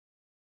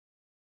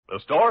The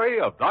story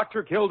of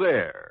Dr.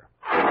 Kildare.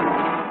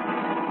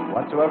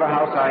 Whatsoever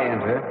house I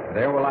enter,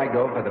 there will I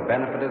go for the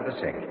benefit of the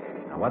sick.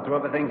 And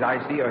whatsoever things I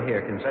see or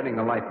hear concerning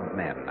the life of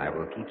men, I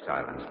will keep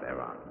silence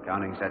thereon,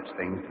 counting such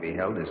things to be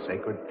held as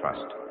sacred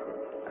trust.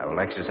 I will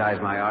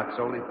exercise my art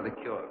solely for the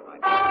cure of my...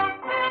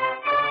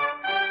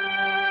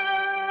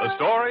 The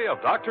story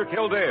of Dr.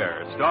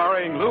 Kildare,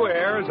 starring Lou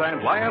Ayres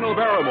and Lionel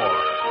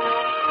Barrymore.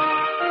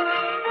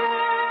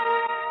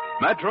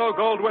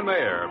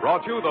 Metro-Goldwyn-Mayer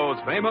brought you those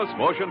famous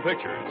motion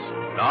pictures.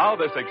 Now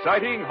this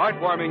exciting,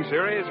 heartwarming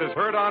series is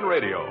heard on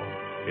radio.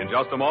 In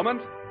just a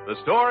moment, the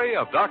story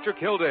of Dr.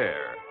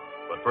 Kildare.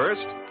 But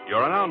first,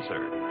 your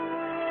announcer.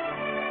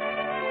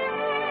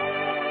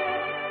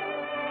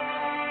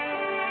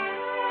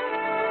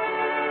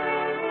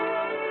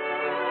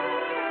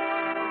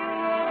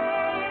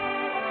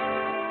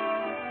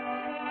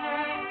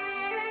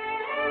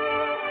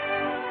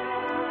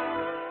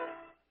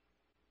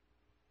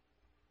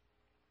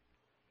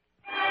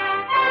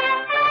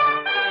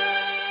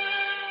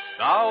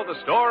 Now, the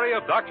story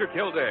of Dr.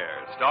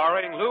 Kildare,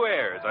 starring Lou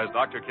Ayres as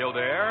Dr.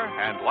 Kildare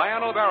and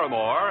Lionel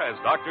Barrymore as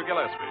Dr.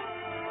 Gillespie.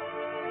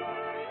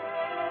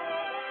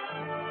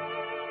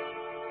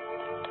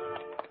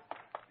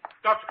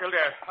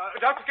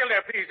 Dr.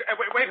 Kildare, please,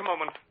 wait a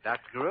moment.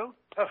 Dr. Carew?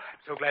 Oh, I'm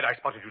so glad I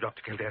spotted you,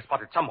 Dr. Kildare.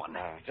 Spotted someone.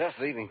 Just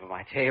leaving for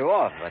my day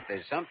off, but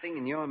there's something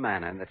in your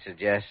manner that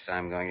suggests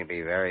I'm going to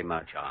be very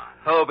much on.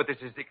 Oh, but this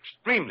is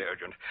extremely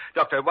urgent.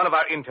 Doctor, one of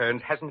our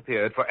interns hasn't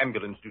appeared for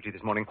ambulance duty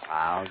this morning.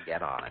 I'll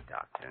get on it,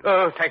 Doctor.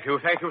 Oh, thank you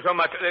so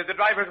much. The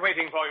driver's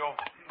waiting for you.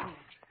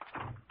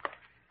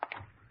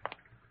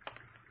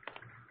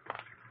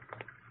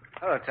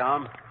 Hello,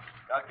 Tom.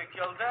 Dr.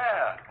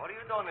 Kildare, what are you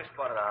doing this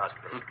part of the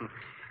hospital?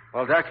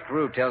 Well, Dr.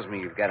 Carew tells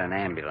me you've got an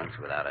ambulance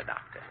without a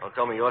doctor. Don't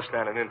tell me you're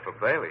standing in for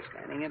Bailey.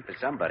 Standing in for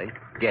somebody.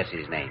 Guess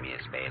his name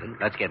is Bailey.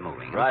 Let's get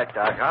moving. Right,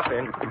 Doc, hop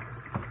in.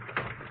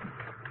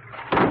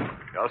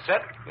 You all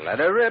set? Let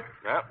her rip.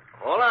 Yeah.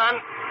 Hold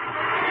on.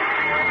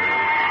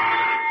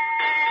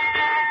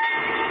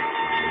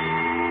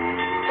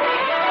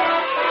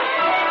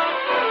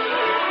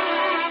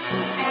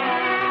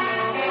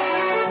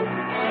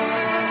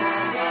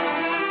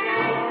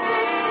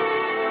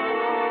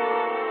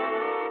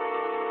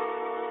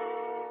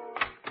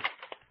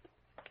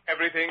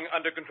 Everything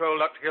under control,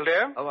 Dr.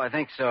 Kildare? Oh, I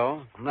think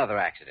so. Another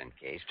accident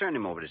case. Turn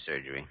him over to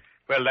surgery.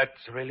 Well, that's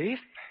a relief.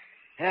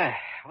 Yeah,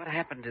 what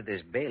happened to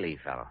this Bailey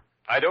fellow?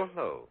 I don't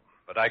know,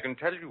 but I can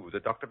tell you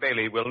that Dr.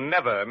 Bailey will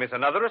never miss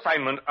another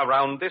assignment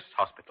around this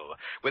hospital.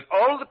 With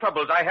all the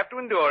troubles I have to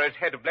endure as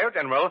head of Blair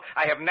General,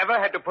 I have never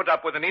had to put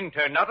up with an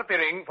intern not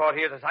appearing for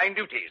his assigned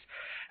duties.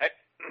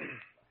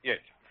 Yes,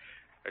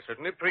 I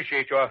certainly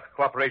appreciate your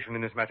cooperation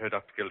in this matter,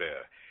 Dr.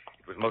 Kildare.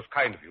 It was most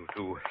kind of you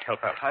to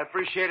help out. I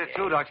appreciate it,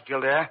 too, Dr.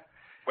 Kildare.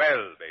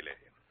 Well, Bailey,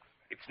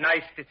 it's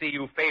nice to see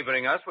you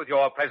favoring us with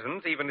your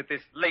presence even at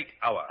this late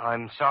hour.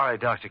 I'm sorry,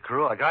 Dr.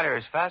 Carew. I got here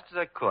as fast as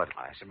I could.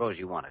 I suppose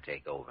you want to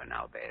take over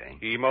now, Bailey.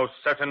 He most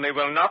certainly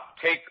will not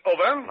take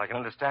over. I can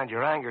understand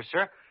your anger,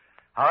 sir.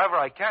 However,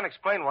 I can't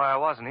explain why I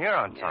wasn't here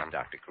on time.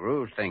 Yes, Dr.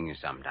 Carew, things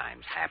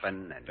sometimes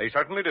happen, and... They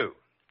certainly do.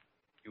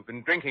 You've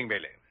been drinking,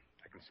 Bailey.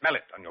 I can smell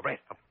it on your breath.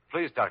 Oh,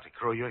 please, Dr.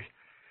 Carew,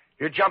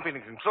 you're jumping to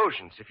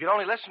conclusions. If you'd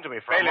only listen to me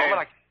for Bailey, a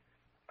moment,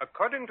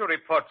 according to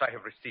reports I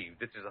have received,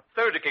 this is the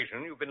third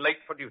occasion you've been late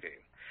for duty.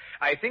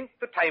 I think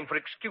the time for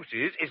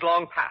excuses is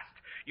long past.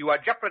 You are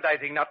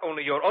jeopardizing not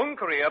only your own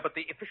career, but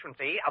the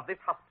efficiency of this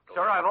hospital.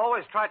 Sir, I've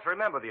always tried to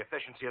remember the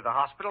efficiency of the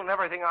hospital in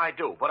everything I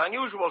do, but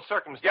unusual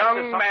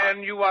circumstances... Young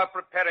man, you are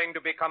preparing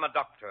to become a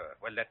doctor.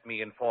 Well, let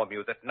me inform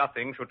you that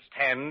nothing should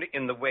stand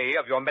in the way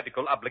of your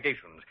medical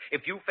obligations.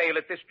 If you fail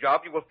at this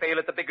job, you will fail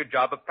at the bigger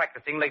job of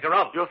practicing later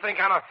on. You think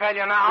I'm a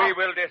failure now? We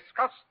will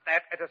discuss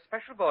that at a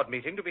special board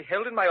meeting to be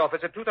held in my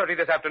office at 2:30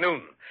 this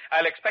afternoon.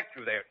 I'll expect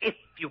you there, if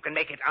you can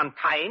make it on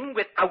time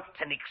without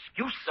an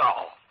excuse.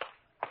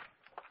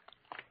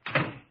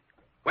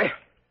 Well,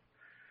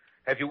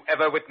 have you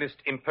ever witnessed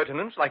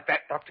impertinence like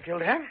that, Dr.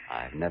 Kildare?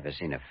 I've never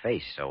seen a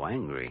face so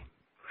angry.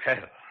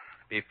 Well,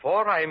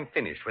 before I'm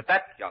finished with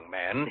that young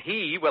man,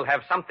 he will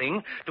have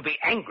something to be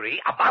angry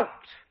about.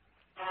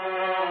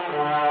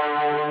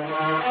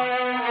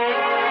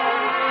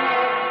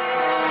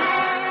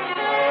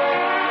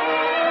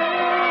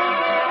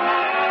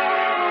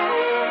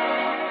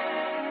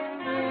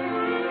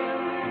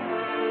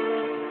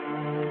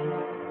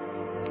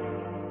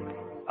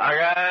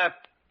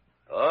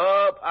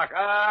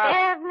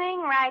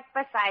 Standing right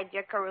beside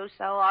you,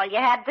 Caruso. All you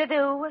had to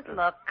do was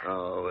look.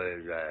 Oh,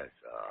 is that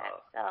so?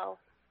 That's so.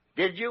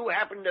 Did you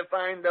happen to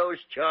find those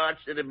charts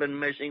that have been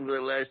missing for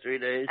the last 3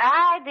 days?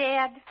 I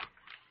did.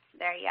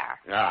 There you are.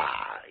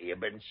 Ah, you've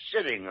been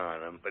sitting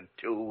on them for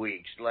 2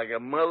 weeks like a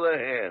mother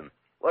hen.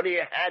 What are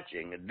you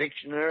hatching, a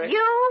dictionary?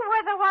 You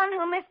were the one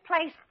who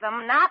misplaced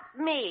them, not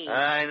me.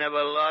 I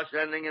never lost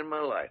anything in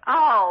my life.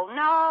 Oh,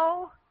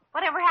 no.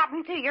 Whatever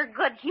happened to your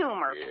good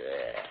humor?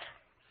 Yeah.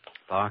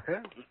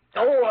 Parker?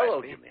 Oh,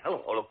 hello, Jimmy.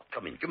 Hello.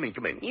 Come in.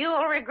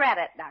 You'll regret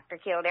it, Dr.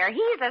 Kildare.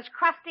 He's as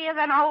crusty as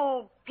an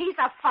old piece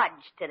of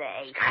fudge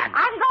today.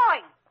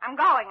 I'm I'm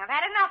going. I've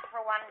had enough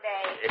for one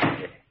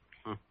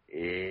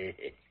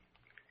day.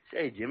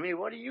 Say, Jimmy,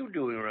 what are you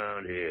doing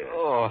around here?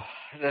 Oh,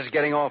 just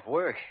getting off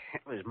work.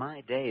 It was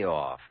my day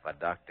off, but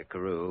Dr.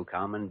 Carew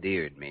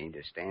commandeered me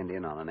to stand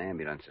in on an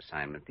ambulance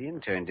assignment. The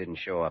intern didn't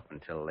show up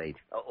until late.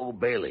 Oh,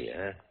 Bailey,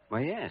 huh?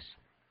 Well, yes.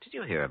 Did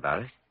you hear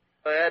about it?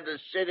 I had to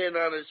sit in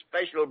on a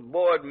special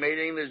board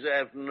meeting this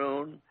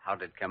afternoon. How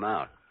did it come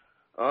out?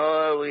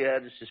 Oh, we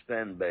had to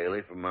suspend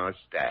Bailey from our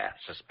staff.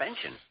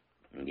 Suspension?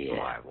 Yeah.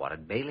 Why, what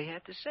did Bailey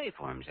have to say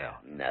for himself?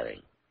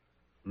 Nothing.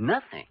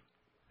 Nothing?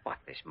 What,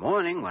 this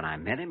morning when I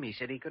met him, he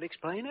said he could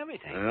explain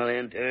everything. Well,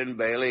 intern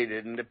Bailey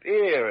didn't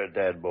appear at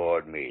that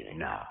board meeting.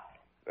 No.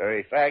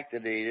 Very fact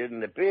that he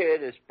didn't appear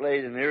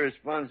displays an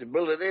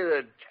irresponsibility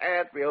that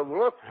can't be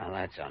overlooked. Well,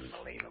 that's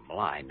unbelievable.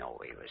 I know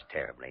he was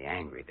terribly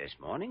angry this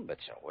morning, but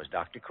so was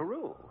Dr.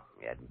 Carew.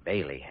 Yet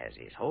Bailey has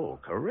his whole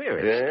career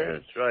at stake. Yeah,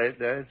 that's right.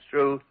 That's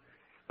true.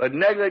 But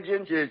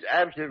negligence is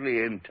absolutely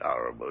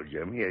intolerable,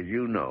 Jimmy, as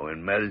you know,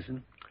 in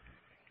medicine.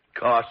 It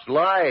costs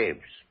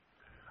lives.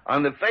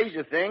 On the face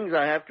of things,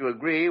 I have to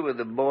agree with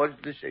the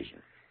board's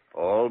decision.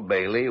 Paul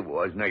Bailey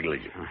was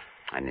negligent.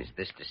 And is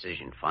this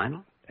decision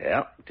final?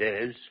 Yeah, it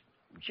is.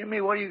 Jimmy,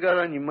 what do you got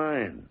on your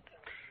mind?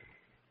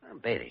 Well,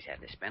 Bailey's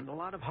had to spend a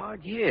lot of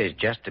hard years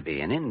just to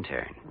be an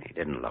intern. He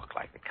didn't look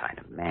like the kind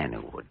of man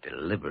who would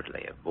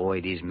deliberately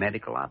avoid his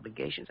medical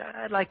obligations.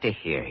 I'd like to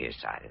hear his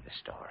side of the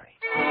story.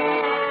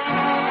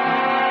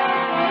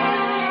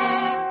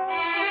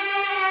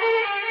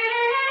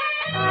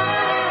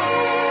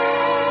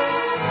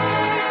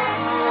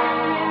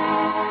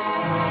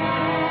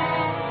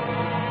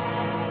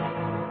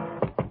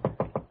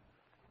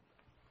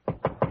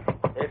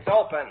 It's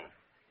open.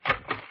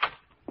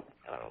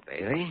 Hello,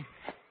 Bailey.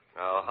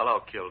 Oh,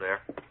 hello,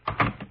 Kildare.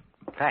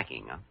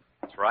 Packing, huh?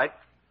 That's right.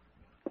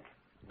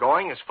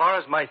 Going as far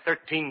as my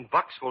 $13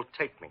 will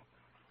take me.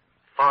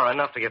 Far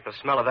enough to get the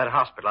smell of that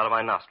hospital out of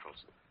my nostrils.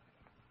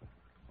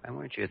 Why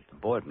weren't you at the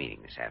board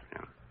meeting this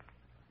afternoon?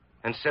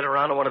 And sit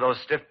around in one of those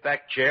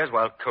stiff-backed chairs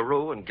while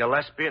Carew and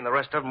Gillespie and the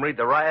rest of them read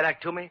the riot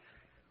act to me?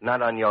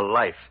 Not on your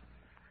life.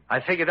 I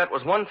figured that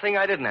was one thing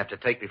I didn't have to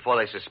take before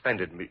they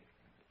suspended me.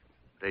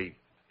 They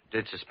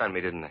did suspend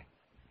me, didn't they?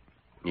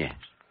 Yes.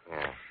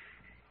 Yeah.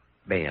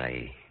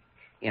 Bailey,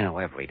 you know,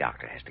 every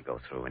doctor has to go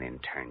through an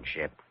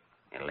internship.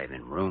 You live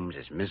in rooms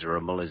as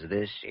miserable as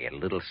this. You get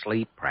little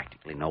sleep,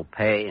 practically no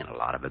pay, and a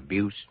lot of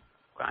abuse.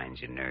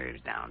 Grinds your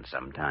nerves down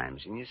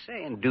sometimes, and you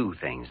say and do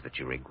things that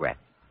you regret.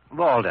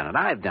 We've all done it.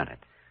 I've done it.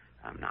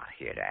 I'm not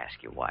here to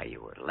ask you why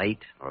you were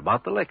late or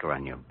about the liquor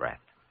on your breath.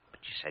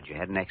 But you said you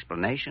had an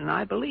explanation, and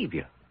I believe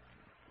you.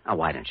 Now,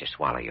 why don't you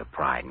swallow your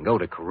pride and go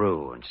to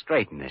Carew and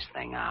straighten this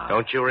thing out?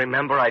 Don't you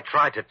remember I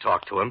tried to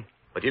talk to him?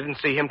 But you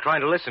didn't see him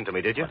trying to listen to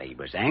me, did you? Well, he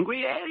was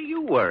angry. Yeah,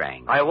 you were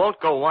angry. I won't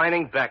go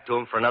whining back to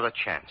him for another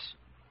chance.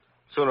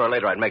 Sooner or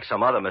later, I'd make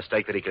some other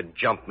mistake that he could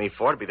jump me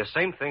for. It'd be the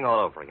same thing all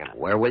over again. Now,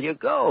 where will you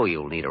go?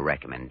 You'll need a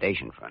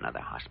recommendation for another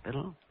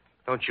hospital.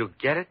 Don't you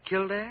get it,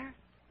 Kildare?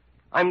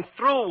 I'm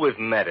through with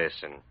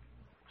medicine.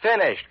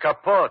 Finished.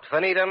 Kaput.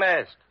 Finita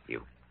est.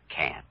 You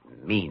can't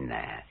mean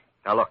that.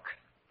 Now, look.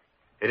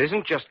 It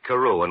isn't just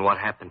Carew and what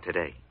happened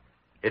today.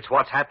 It's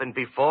what's happened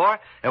before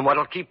and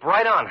what'll keep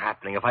right on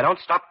happening if I don't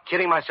stop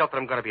kidding myself that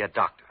I'm going to be a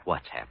doctor.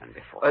 What's happened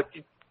before?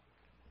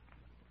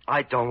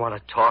 I don't want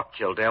to talk,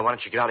 Kildare. Why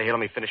don't you get out of here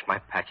and let me finish my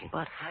packing?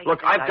 But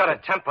look, I've got a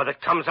temper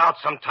that comes out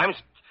sometimes.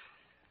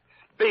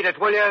 Beat it,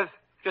 will you?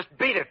 Just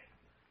beat it.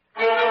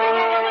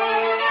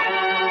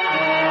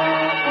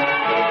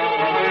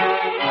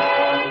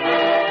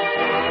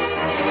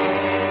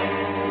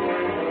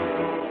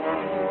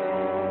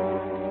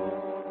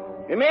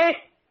 Jimmy?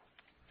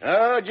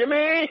 Oh,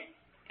 Jimmy?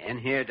 In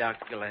here,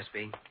 Dr.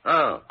 Gillespie.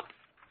 Oh.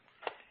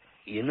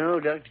 You know,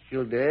 Dr.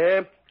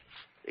 Kildare,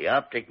 the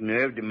optic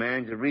nerve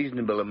demands a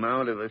reasonable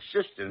amount of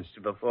assistance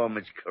to perform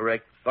its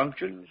correct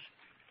functions.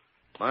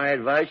 My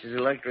advice is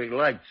electric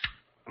lights.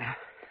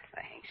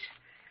 Thanks.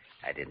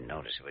 I didn't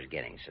notice it was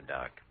getting so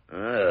dark.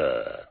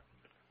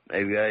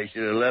 Maybe I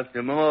should have left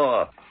them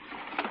off.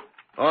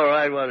 All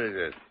right, what is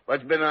it?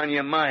 What's been on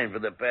your mind for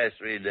the past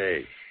 3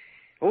 days?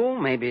 Oh,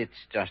 maybe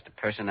it's just a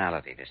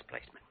personality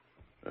displacement.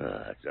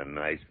 That's a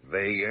nice,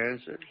 vague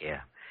answer.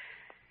 Yeah.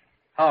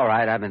 All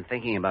right, I've been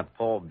thinking about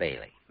Paul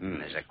Bailey.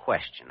 There's a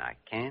question I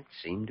can't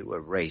seem to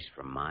erase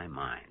from my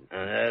mind.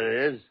 And that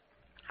is?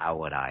 How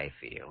would I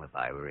feel if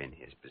I were in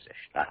his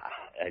position?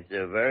 That's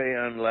a very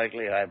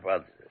unlikely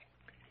hypothesis.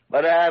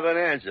 But I have an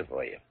answer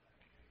for you.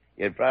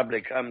 You'd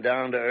probably come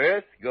down to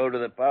earth, go to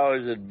the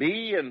powers that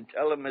be, and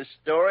tell them a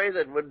story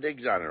that would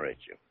exonerate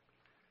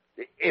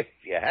you. If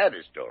you had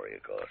a story,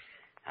 of course.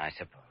 I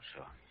suppose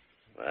so.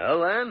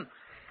 Well, then?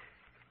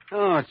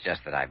 Oh, it's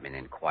just that I've been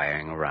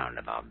inquiring around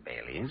about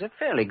Bailey. He has a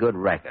fairly good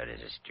record as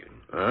a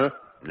student. Huh?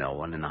 No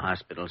one in the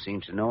hospital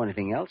seems to know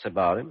anything else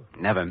about him.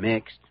 Never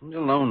mixed. He's a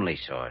lonely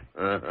sort.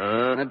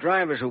 Uh-huh. The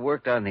drivers who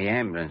worked on the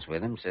ambulance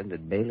with him said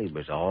that Bailey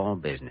was all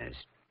business.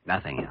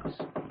 Nothing else.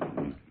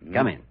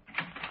 Come in.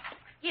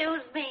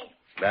 Excuse me.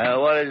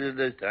 Now, what is it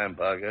this time,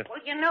 Parker?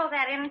 Well, you know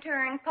that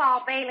intern,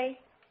 Paul Bailey?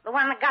 The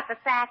one that got the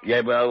sack.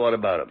 Yeah, well, what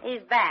about him?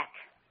 He's back.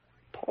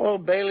 Paul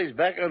Bailey's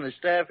back on the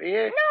staff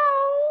here?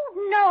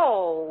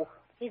 No.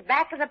 He's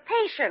back as a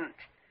patient.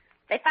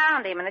 They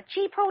found him in a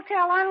cheap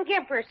hotel on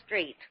Gimper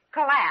Street.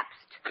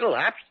 Collapsed.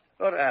 Collapsed?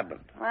 What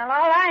happened? Well,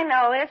 all I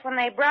know is when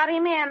they brought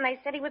him in, they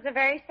said he was a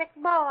very sick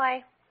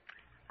boy.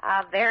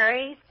 A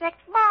very sick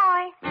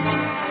boy.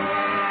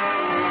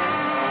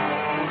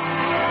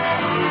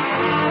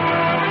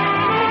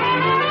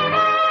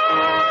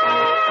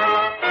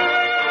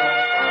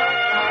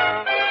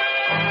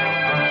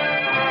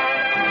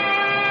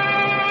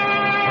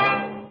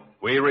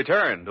 We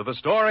return to the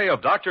story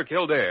of Dr.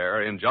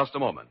 Kildare in just a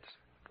moment.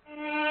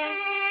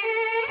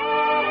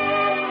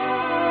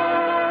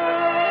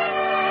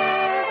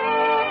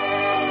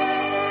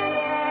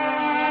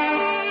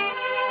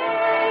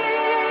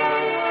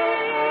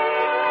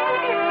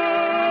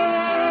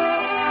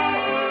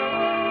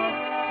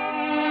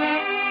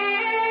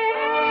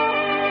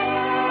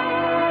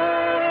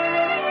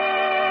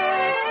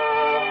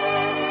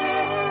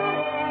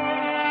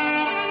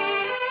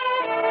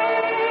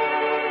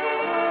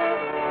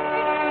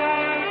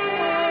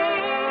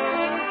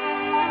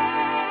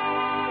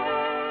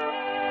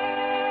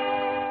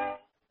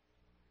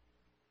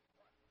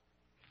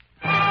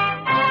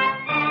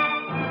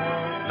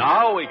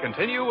 Now we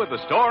continue with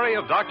the story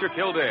of Dr.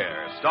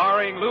 Kildare,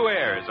 starring Lou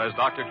Ayres as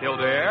Dr.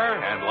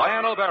 Kildare and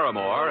Lionel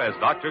Barrymore as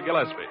Dr.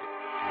 Gillespie.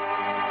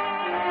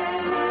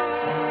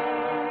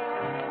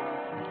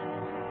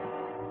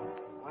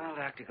 Well,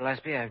 Dr.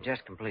 Gillespie, I've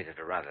just completed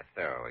a rather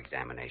thorough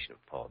examination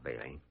of Paul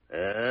Bailey.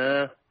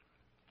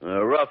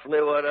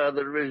 Roughly what are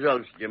the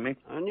results, Jimmy?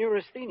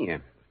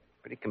 Neurasthenia.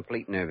 Pretty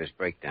complete nervous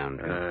breakdown.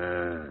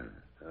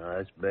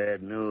 That's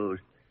bad news.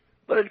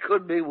 But it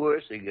could be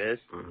worse, I guess.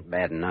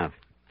 Bad enough.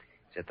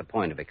 It's at the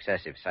point of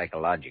excessive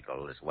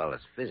psychological as well as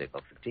physical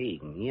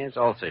fatigue. He has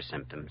ulcer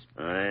symptoms.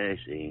 I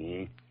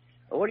see.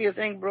 What do you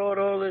think brought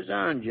all this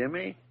on,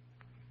 Jimmy?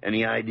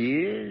 Any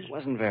ideas?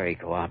 Wasn't very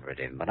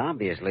cooperative, but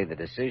obviously the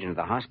decision of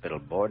the hospital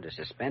board to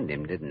suspend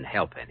him didn't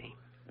help any.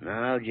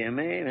 No,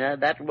 Jimmy,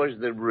 that was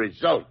the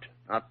result,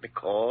 not the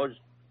cause.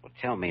 Well,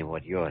 tell me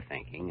what you're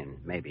thinking, and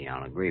maybe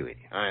I'll agree with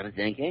you. I'm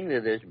thinking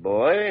that this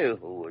boy,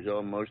 who was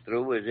almost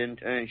through his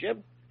internship,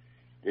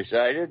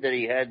 decided that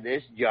he had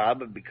this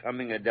job of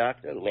becoming a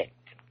doctor licked.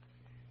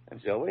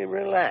 And so he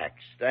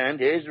relaxed, and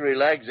his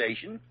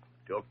relaxation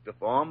took the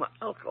form of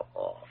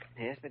alcohol.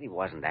 Yes, but he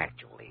wasn't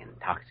actually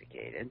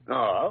intoxicated.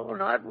 No,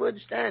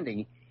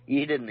 notwithstanding.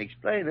 He didn't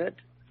explain it.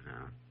 No.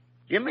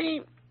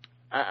 Jimmy,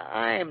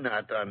 I am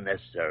not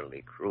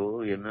unnecessarily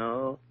cruel, you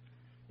know.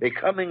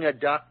 Becoming a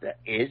doctor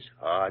is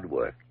hard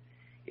work.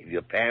 If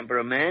you pamper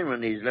a man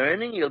when he's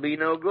learning, he'll be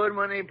no good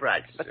when he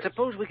practices. But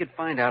suppose we could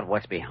find out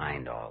what's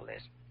behind all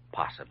this.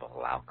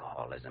 Possible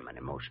alcoholism and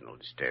emotional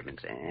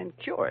disturbance, and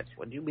cure it.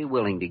 Would you be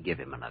willing to give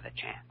him another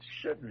chance?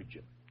 Certainly,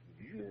 Jim.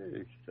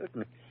 Yes,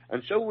 certainly.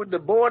 And so would the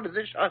board of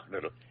this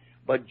hospital.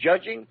 But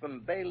judging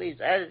from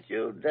Bailey's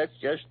attitude, that's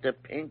just a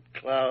pink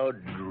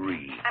cloud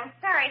dream. I'm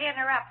sorry to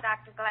interrupt,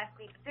 Dr.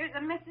 Gillespie, but there's a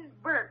Mrs.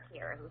 Burke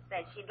here who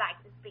says she'd like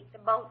to speak to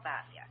both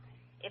of you.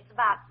 It's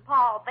about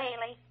Paul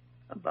Bailey.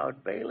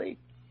 About Bailey?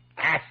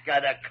 Ask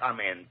her to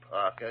come in,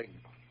 Parker.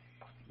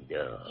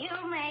 Duh.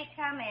 You may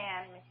come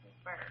in,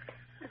 Mrs. Burke.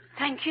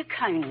 Thank you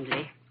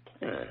kindly.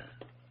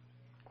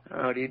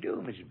 How do you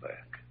do, Mrs.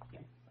 Burke?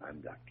 I'm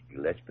Dr.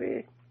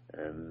 Gillespie,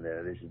 and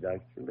this is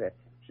Dr. Gillespie.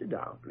 Sit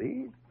down,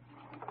 please.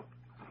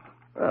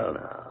 Well,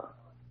 now,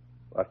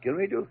 what can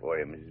we do for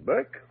you, Mrs.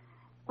 Burke?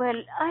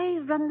 Well, I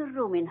run the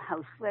rooming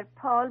house where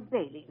Paul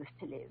Bailey used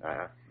to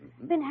live.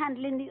 Been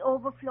handling the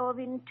overflow of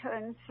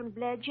interns from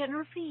Blair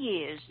General for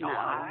years now.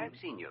 Oh, I've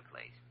seen your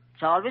place.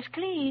 It's always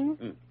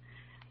clean.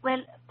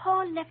 Well,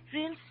 Paul left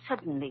real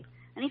suddenly,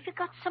 and he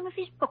forgot some of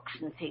his books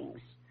and things.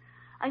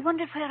 I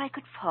wondered where I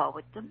could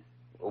forward them.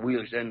 Well,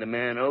 we'll send a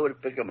man over to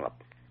pick them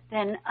up.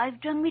 Then I've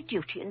done my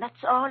duty, and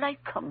that's all I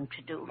come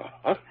to do.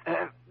 Huh?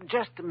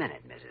 Just a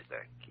minute, Mrs.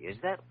 Burke. Is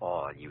that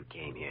all you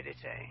came here to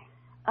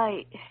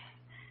say?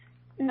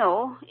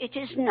 No, it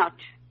is not.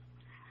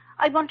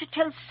 I want to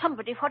tell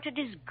somebody what a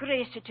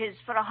disgrace it is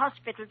for a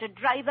hospital to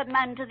drive a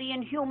man to the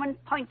inhuman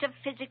point of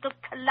physical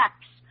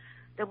collapse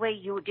the way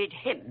you did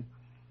him.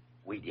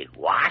 We did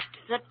what?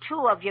 The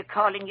two of you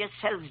calling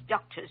yourselves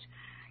doctors.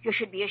 You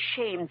should be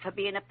ashamed for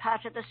being a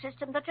part of the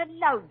system that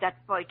allowed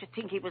that boy to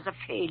think he was a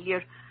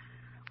failure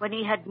when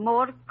he had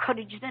more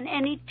courage than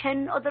any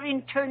 10 other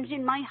interns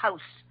in my house.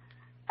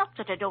 Not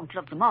that I don't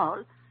love them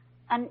all,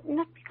 and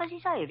not because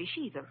he's Irish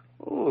either.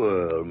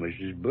 Well,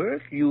 Mrs.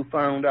 Burke, you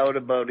found out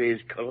about his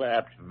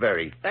collapse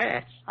very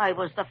fast. I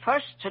was the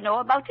first to know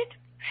about it.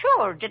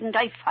 Sure, didn't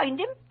I find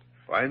him?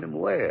 Find him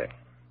where?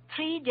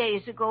 3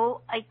 days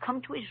ago, I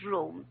come to his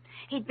room.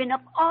 He'd been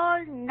up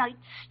all night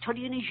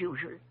studying as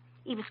usual.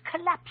 He was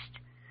collapsed,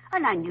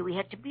 and I knew he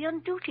had to be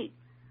on duty.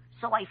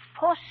 So I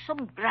forced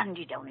some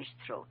brandy down his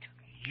throat.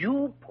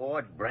 You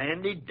poured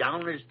brandy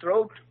down his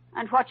throat?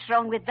 And what's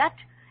wrong with that?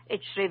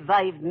 It's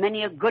revived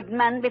many a good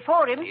man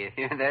before him. You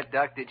hear that,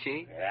 Dr.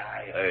 G? Yeah,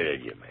 I heard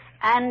it, Jimmy.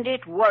 And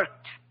it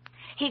worked.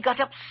 He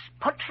got up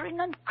sputtering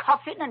and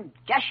coughing and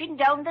dashing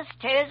down the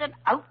stairs and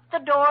out the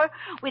door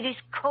with his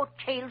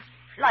coattails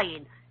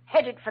flying,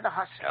 headed for the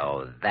hospital.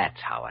 Oh,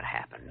 that's how it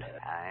happened.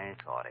 I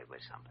thought it was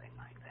something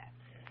like that.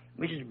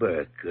 Mrs.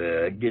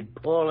 Burke, did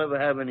Paul ever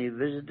have any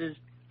visitors?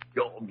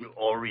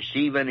 Or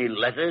receive any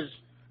letters?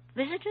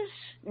 Visitors?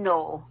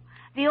 No.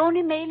 The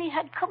only mail he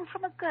had come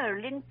from a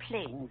girl in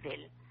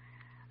Plainville.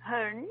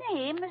 Her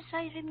name, as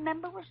I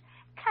remember, was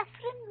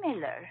Catherine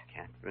Miller.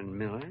 Catherine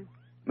Miller?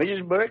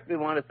 Mrs. Burke, we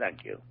want to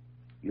thank you.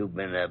 You've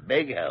been a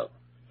big help.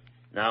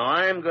 Now,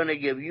 I'm going to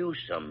give you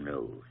some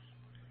news.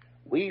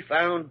 We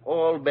found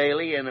Paul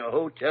Bailey in a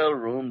hotel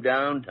room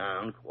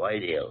downtown,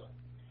 quite ill.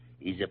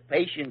 He's a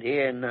patient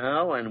here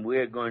now, and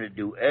we're going to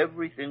do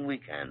everything we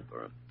can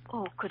for him.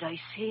 Oh, could I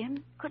see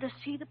him? Could I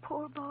see the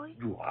poor boy?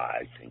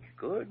 I think you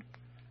could.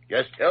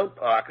 Just tell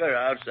Parker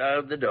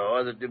outside the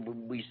door that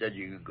we said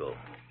you could go.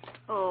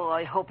 Oh,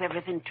 I hope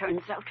everything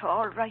turns out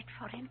all right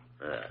for him.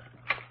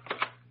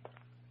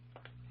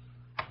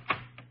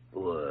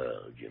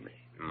 Well, Jimmy.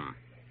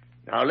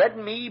 Now, let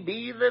me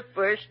be the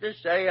first to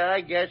say I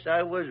guess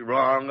I was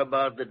wrong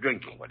about the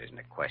drinking. Well, it isn't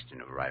a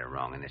question of right or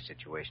wrong in this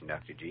situation,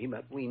 Dr. G,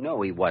 but we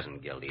know he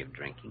wasn't guilty of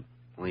drinking.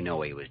 We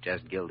know he was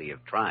just guilty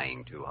of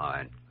trying too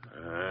hard.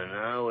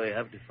 Now we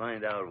have to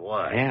find out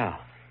why. Yeah.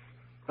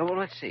 Oh, well,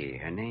 let's see.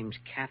 Her name's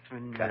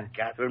Catherine...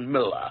 Catherine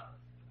Miller,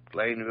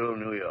 Plainville,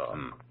 New York.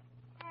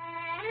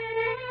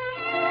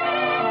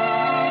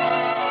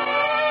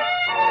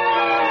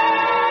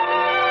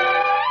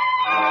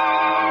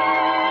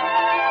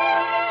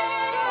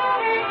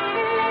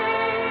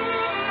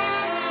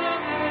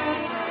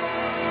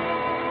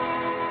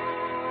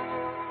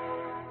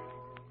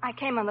 I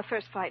came on the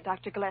first flight,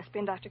 Dr. Gillespie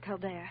and Dr.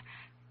 Kildare.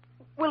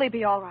 Will he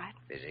be all right?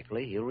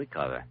 Physically, he'll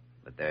recover,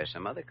 but there are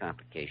some other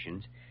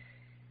complications.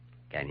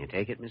 Can you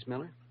take it, Miss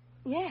Miller?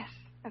 Yes,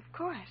 of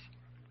course.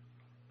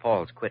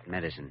 Paul's quit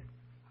medicine.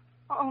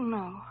 Oh,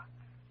 no.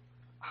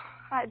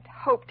 I'd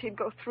hoped he'd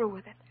go through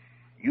with it.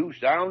 You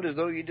sound as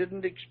though you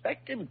didn't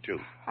expect him to.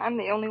 I'm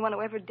the only one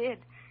who ever did.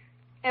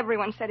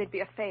 Everyone said he'd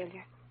be a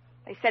failure.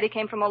 They said he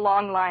came from a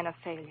long line of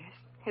failures.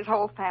 His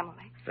whole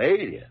family.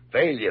 Failure.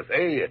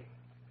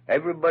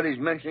 Everybody's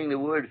mentioning the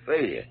word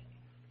failure.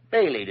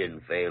 Bailey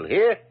didn't fail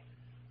here.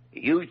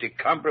 He used a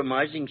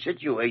compromising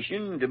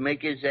situation to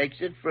make his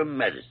exit from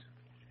medicine.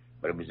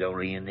 But it was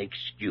only an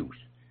excuse.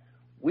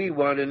 We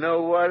want to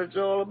know what it's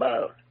all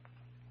about.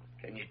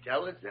 Can you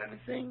tell us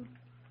anything?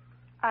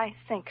 I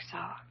think so.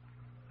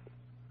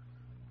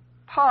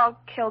 Paul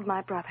killed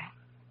my brother.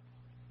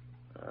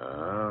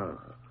 Ah,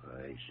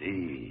 I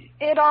see.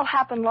 It all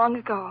happened long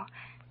ago.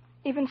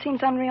 Even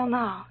seems unreal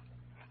now.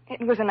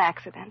 It was an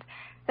accident.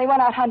 They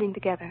went out hunting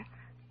together.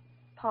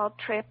 Paul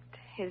tripped,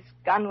 his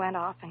gun went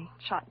off, and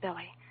shot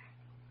Billy.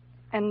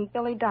 And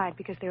Billy died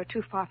because they were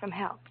too far from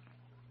help.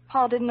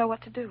 Paul didn't know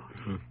what to do.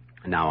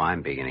 Now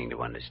I'm beginning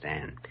to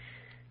understand.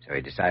 So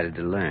he decided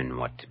to learn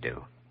what to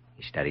do.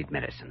 He studied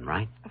medicine,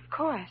 right? Of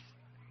course.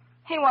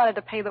 He wanted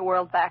to pay the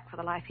world back for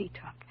the life he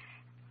took.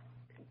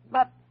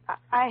 But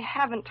I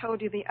haven't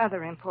told you the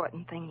other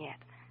important thing yet.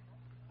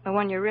 The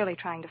one you're really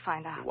trying to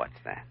find out.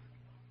 What's that?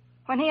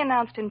 When he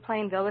announced in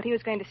Plainville that he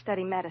was going to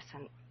study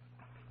medicine,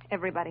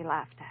 everybody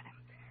laughed at him.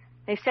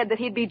 They said that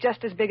he'd be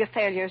just as big a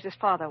failure as his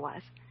father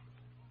was.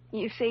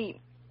 You see,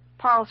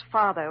 Paul's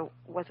father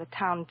was a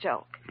town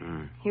joke.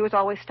 He was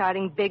always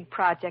starting big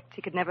projects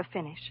he could never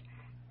finish.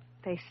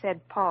 They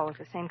said Paul was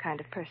the same kind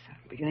of person.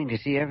 Beginning to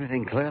see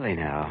everything clearly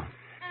now.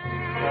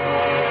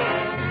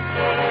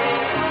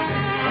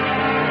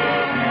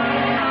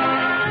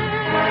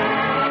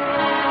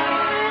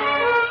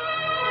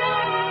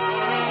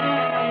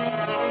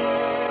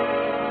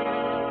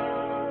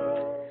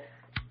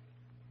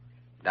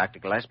 Dr.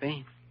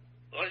 Gillespie?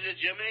 What is it,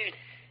 Jimmy?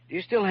 Do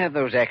you still have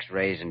those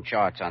x-rays and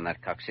charts on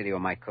that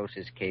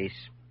coccidiomycosis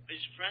case?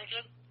 Mrs.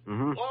 Franklin?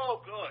 Mm-hmm. Oh,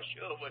 of course,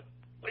 sure. But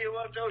what do you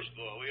want those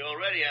for? We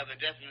already have a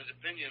definite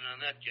opinion on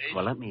that case.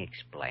 Well, let me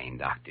explain,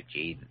 Dr.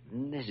 G.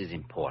 This is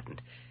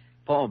important.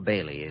 Paul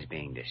Bailey is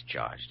being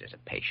discharged as a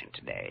patient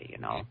today, you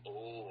know.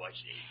 Oh, I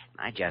see.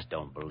 I just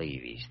don't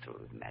believe he's through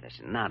with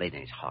medicine, not in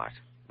his heart.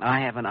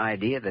 I have an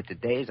idea that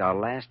today's our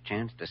last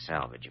chance to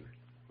salvage him.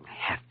 I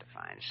have to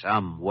find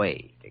some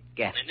way to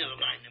get him. Never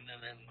mind, Jimmy.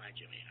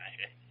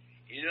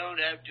 You don't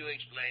have to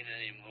explain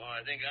anymore.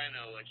 I think I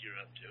know what you're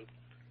up to.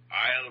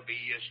 I'll be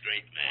your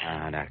straight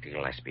man. Dr.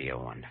 Gillespie, you're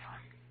wonderful.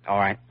 All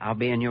right, I'll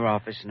be in your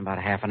office in about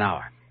a half an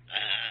hour.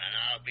 And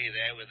I'll be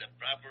there with the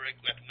proper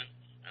equipment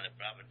and the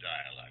proper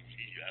dialogue.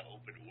 Gee, I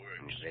hope it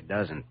works. If it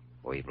doesn't,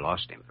 we've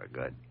lost him for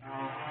good.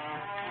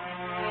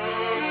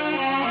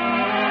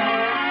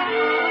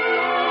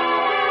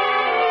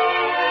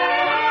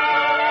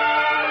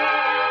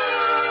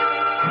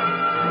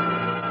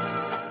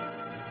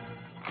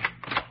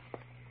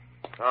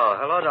 Oh,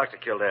 hello, Dr.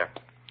 Kildare.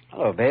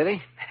 Hello,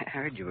 Bailey. I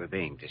heard you were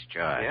being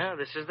discharged. Yeah,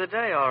 this is the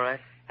day, all right.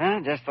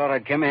 Just thought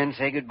I'd come in,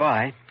 say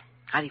goodbye.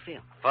 How do you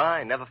feel?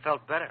 Fine. Never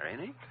felt better.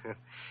 Really?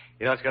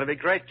 You know, it's going to be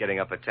great getting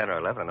up at 10 or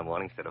 11 in the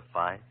morning instead of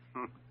 5.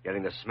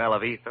 Getting the smell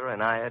of ether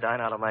and iodine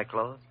out of my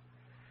clothes.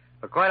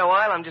 For quite a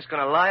while, I'm just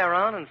going to lie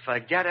around and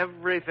forget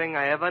everything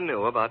I ever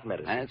knew about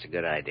medicine. That's a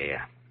good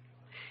idea.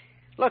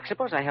 Look,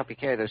 suppose I help you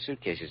carry those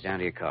suitcases down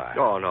to your car.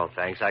 Oh, no,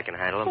 thanks. I can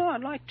handle them. Oh,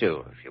 I'd like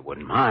to, if you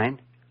wouldn't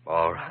mind.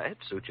 All right.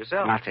 Suit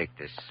yourself. I'll take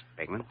this,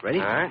 Pigman. Ready?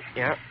 All right.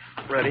 Yeah.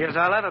 Ready as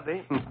I'll ever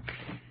be.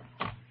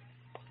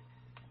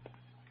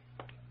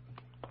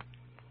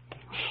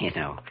 You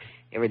know,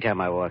 every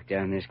time I walk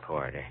down this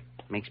corridor,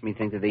 it makes me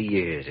think of the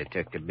years it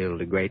took to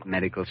build a great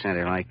medical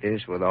center like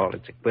this with all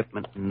its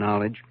equipment and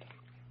knowledge.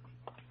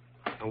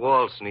 The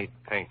walls need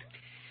paint.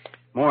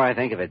 More I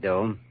think of it,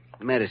 though,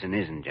 medicine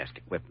isn't just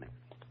equipment.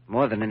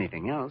 More than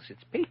anything else,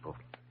 it's people.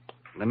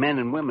 The men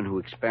and women who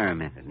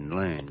experimented and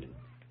learned and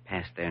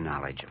passed their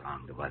knowledge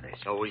along to others.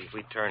 So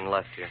we turn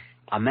left here.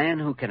 A man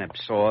who can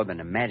absorb and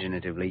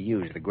imaginatively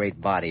use the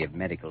great body of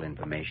medical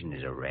information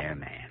is a rare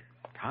man.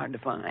 Hard to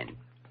find.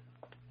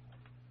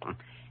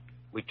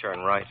 We turn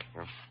right.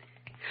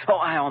 Oh,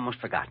 I almost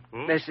forgot.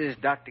 Hmm? This is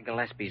Dr.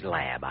 Gillespie's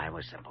lab. I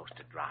was supposed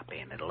to drop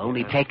in. It'll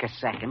only take a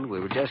second. We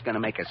were just going to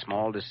make a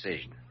small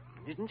decision.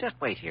 You can just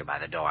wait here by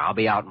the door. I'll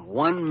be out in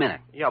 1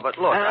 minute. Yeah, but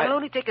look, It'll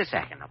only take a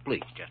second. Now,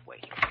 please, just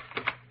wait.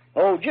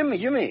 Oh,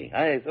 Jimmy,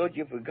 I thought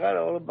you forgot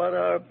all about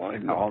our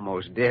appointment. I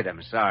almost did.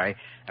 I'm sorry.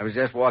 I was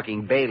just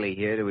walking Bailey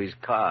here to his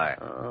car.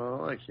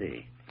 Oh, I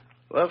see.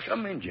 Well,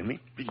 come in, Jimmy.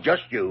 It's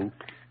just you.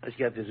 Let's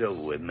get this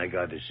over with and make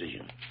our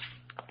decision.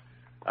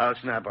 I'll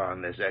snap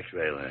on this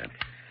X-ray lamp.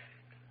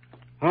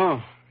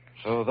 Oh,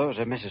 so those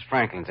are Mrs.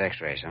 Franklin's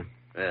X-rays, huh?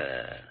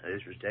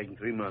 This was taken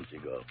 3 months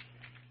ago.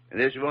 And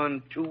this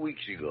one 2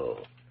 weeks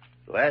ago.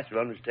 The last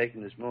one was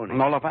taken this morning.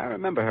 Well, if I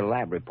remember her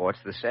lab reports,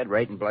 the sed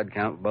rate and blood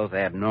count were both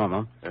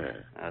abnormal.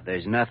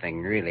 There's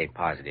nothing really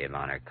positive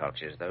on her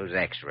cultures. Those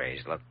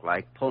X-rays look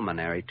like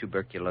pulmonary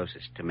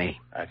tuberculosis to me.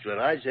 That's what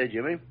I said,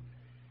 Jimmy.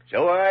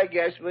 So I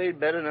guess we'd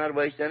better not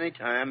waste any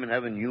time and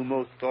have a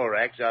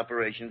pneumothorax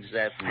operation this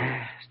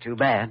afternoon. It's too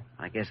bad.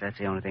 I guess that's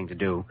the only thing to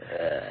do.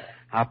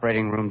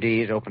 Operating room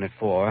D is open at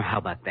 4. How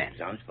about then?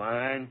 Sounds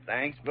fine.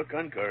 Thanks for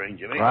concurring,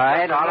 Jimmy.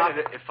 Right.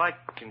 If I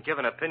can give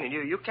an opinion,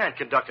 you can't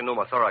conduct a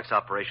pneumothorax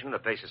operation on the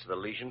basis of the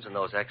lesions in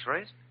those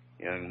X-rays.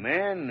 Young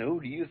man, who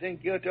do you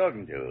think you're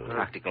talking to?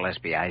 Dr.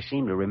 Gillespie, I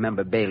seem to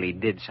remember Bailey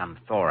did some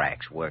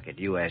thorax work at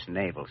U.S.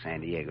 Naval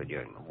San Diego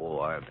during the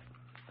war.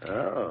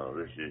 Oh,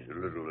 this is a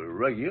little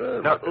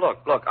irregular. Now,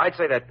 look, I'd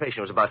say that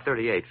patient was about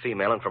 38,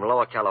 female, and from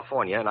Lower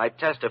California, and I'd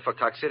test her for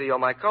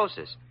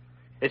coccidiomycosis.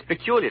 It's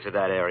peculiar to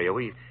that area.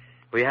 We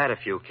had a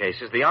few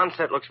cases. The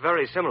onset looks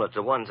very similar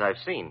to ones I've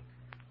seen.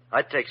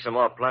 I'd take some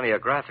more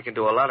planiographic and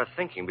do a lot of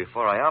thinking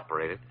before I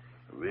operated.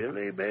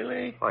 Really,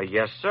 Bailey? Why,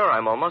 yes, sir.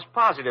 I'm almost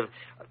positive.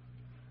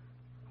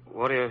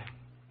 What are you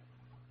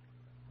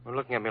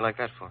looking at me like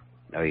that for?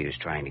 No use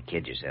trying to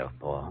kid yourself,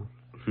 Paul.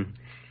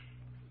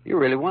 You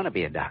really want to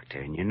be a doctor,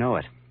 and you know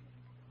it.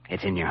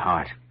 It's in your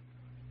heart.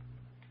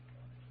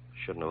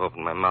 Shouldn't have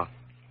opened my mouth.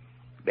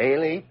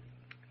 Bailey,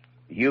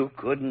 you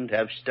couldn't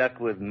have stuck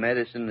with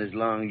medicine as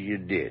long as you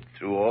did,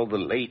 through all the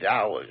late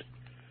hours,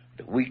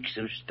 the weeks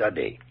of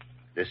study,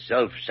 the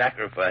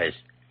self-sacrifice,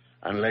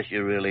 unless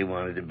you really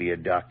wanted to be a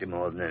doctor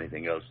more than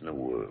anything else in the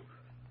world.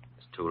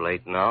 It's too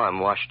late now. I'm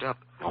washed up.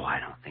 Oh, I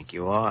don't think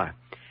you are.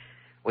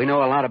 We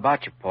know a lot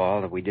about you,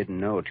 Paul, that we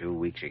didn't know 2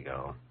 weeks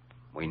ago.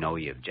 We know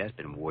you've just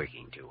been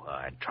working too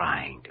hard,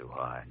 trying too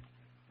hard.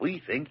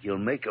 We think you'll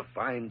make a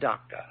fine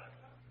doctor.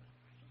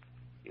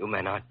 You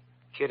men aren't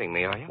kidding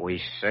me, are you?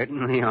 We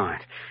certainly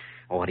aren't.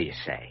 Well, what do you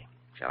say?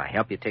 Shall I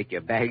help you take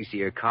your bags to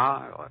your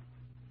car or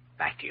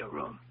back to your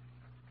room?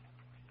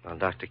 Well,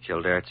 Dr.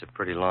 Kildare, it's a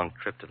pretty long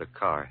trip to the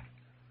car.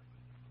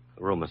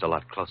 The room is a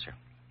lot closer.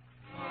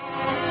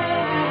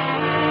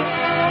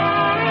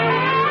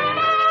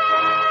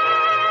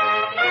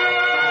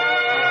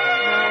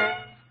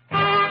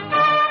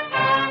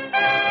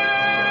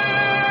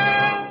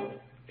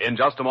 In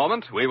just a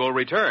moment, we will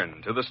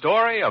return to the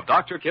story of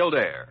Dr.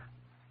 Kildare.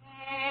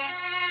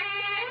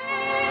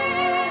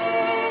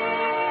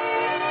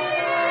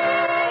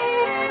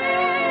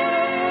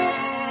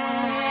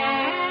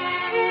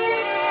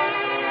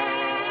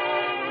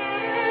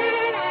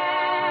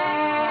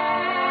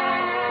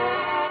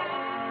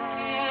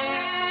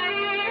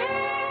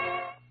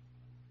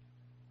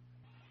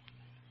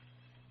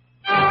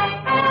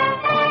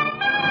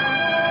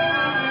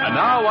 And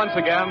now, once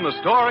again, the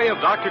story of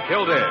Dr.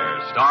 Kildare,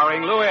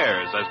 starring Lou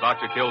Ayres as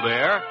Dr.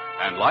 Kildare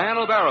and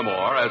Lionel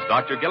Barrymore as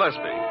Dr.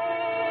 Gillespie.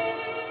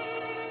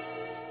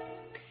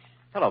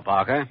 Hello,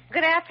 Parker.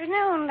 Good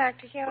afternoon,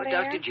 Dr. Kildare.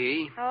 Dr.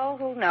 G. Oh,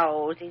 who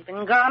knows? He's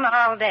been gone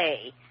all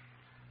day.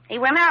 He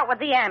went out with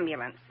the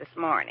ambulance this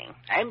morning.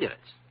 Ambulance?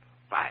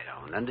 I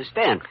don't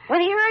understand.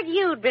 When he heard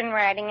you'd been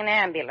riding an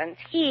ambulance,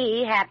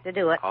 he had to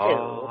do it, too.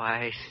 Oh,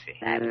 I see.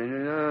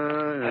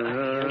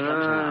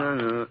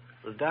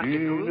 Well, Dr.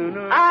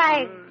 Carew.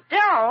 I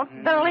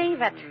don't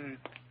believe it.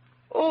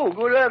 Oh,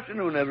 good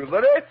afternoon,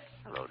 everybody.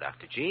 Hello,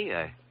 Dr. G.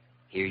 I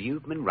hear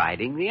you've been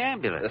riding the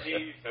ambulance.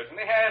 He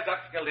certainly has,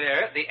 Dr.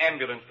 Kildare. The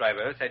ambulance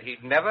driver said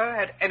he'd never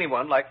had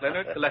anyone like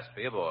Leonard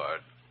Gillespie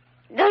aboard.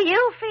 Do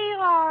you feel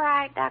all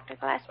right, Dr.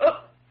 Gillespie?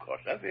 Oh, of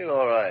course I feel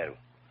all right.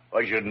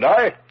 Why shouldn't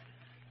I?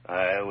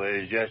 I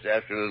was just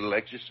after a little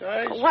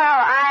exercise. Well,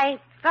 I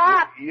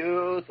thought...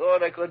 You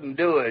thought I couldn't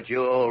do it,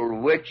 you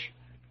old witch.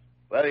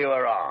 Well, you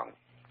were wrong.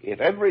 If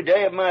every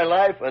day of my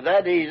life were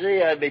that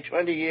easy, I'd be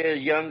 20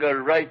 years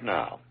younger right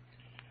now.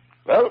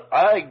 Well,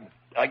 I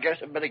guess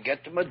I better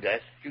get to my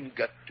desk and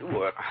get to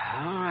work.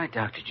 All right,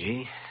 Dr.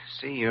 G.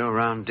 See you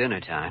around dinner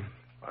time.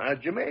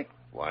 Jimmy?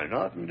 Why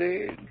not,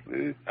 indeed?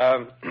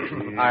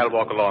 I'll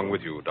walk along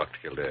with you, Dr.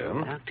 Kildare.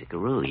 Dr.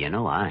 Carew, you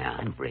know,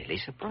 I'm really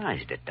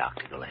surprised at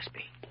Dr.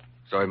 Gillespie.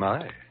 So am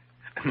I.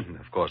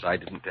 Of course, I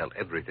didn't tell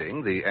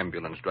everything the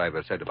ambulance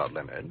driver said about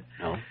Leonard.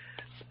 No?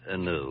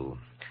 No.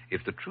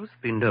 If the truth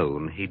be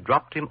known, he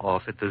dropped him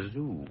off at the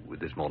zoo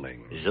this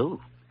morning. Zoo?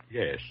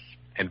 Yes,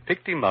 and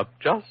picked him up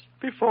just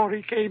before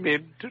he came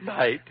in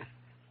tonight.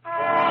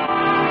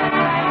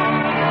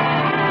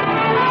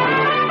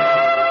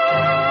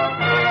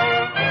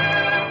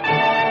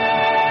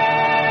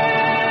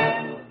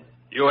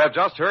 You have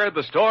just heard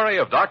the story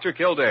of Dr.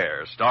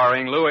 Kildare,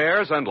 starring Lou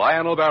Ayres and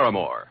Lionel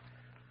Barrymore.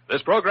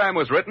 This program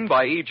was written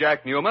by E.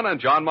 Jack Newman and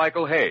John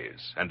Michael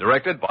Hayes, and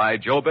directed by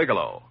Joe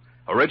Bigelow.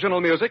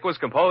 Original music was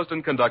composed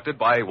and conducted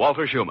by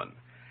Walter Schumann.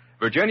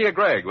 Virginia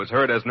Gregg was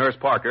heard as Nurse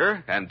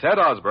Parker, and Ted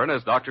Osborne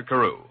as Dr.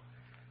 Carew.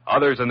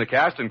 Others in the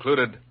cast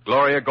included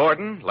Gloria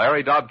Gordon,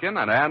 Larry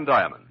Dobkin, and Ann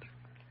Diamond.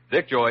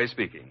 Dick Joy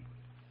speaking.